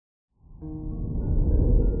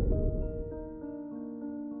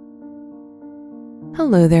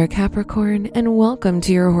Hello there, Capricorn, and welcome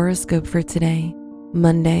to your horoscope for today,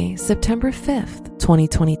 Monday, September 5th,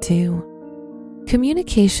 2022.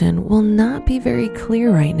 Communication will not be very clear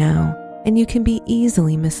right now, and you can be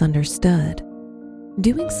easily misunderstood.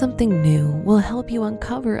 Doing something new will help you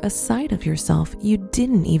uncover a side of yourself you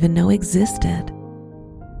didn't even know existed.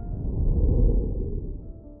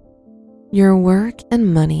 Your work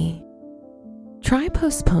and money. Try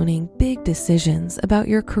postponing big decisions about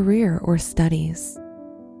your career or studies.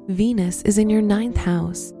 Venus is in your 9th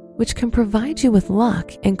house, which can provide you with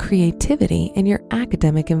luck and creativity in your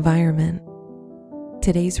academic environment.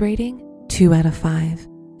 Today's rating, 2 out of 5,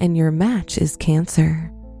 and your match is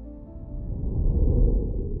Cancer.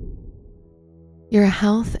 Your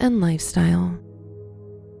health and lifestyle.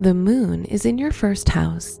 The moon is in your 1st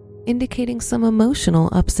house, indicating some emotional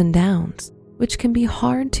ups and downs, which can be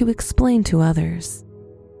hard to explain to others.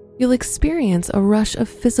 You'll experience a rush of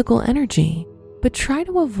physical energy, but try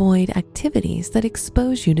to avoid activities that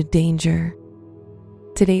expose you to danger.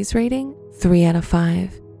 Today's rating, 3 out of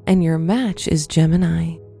 5, and your match is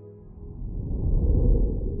Gemini.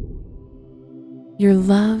 Your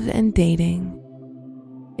love and dating.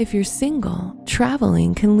 If you're single,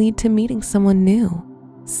 traveling can lead to meeting someone new,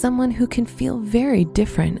 someone who can feel very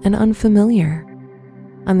different and unfamiliar.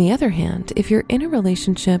 On the other hand, if you're in a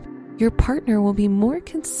relationship, your partner will be more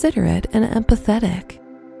considerate and empathetic.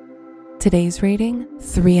 Today's rating,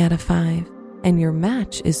 3 out of 5, and your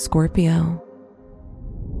match is Scorpio.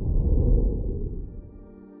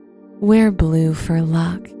 Wear blue for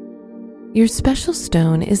luck. Your special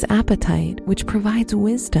stone is apatite, which provides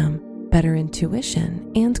wisdom, better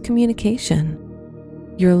intuition, and communication.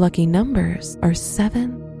 Your lucky numbers are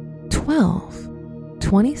 7, 12,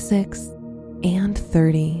 26, and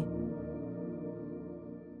 30.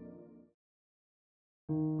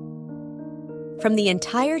 From the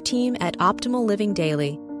entire team at Optimal Living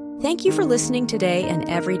Daily, thank you for listening today and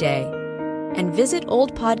every day. And visit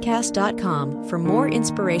oldpodcast.com for more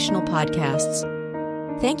inspirational podcasts.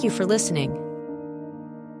 Thank you for listening.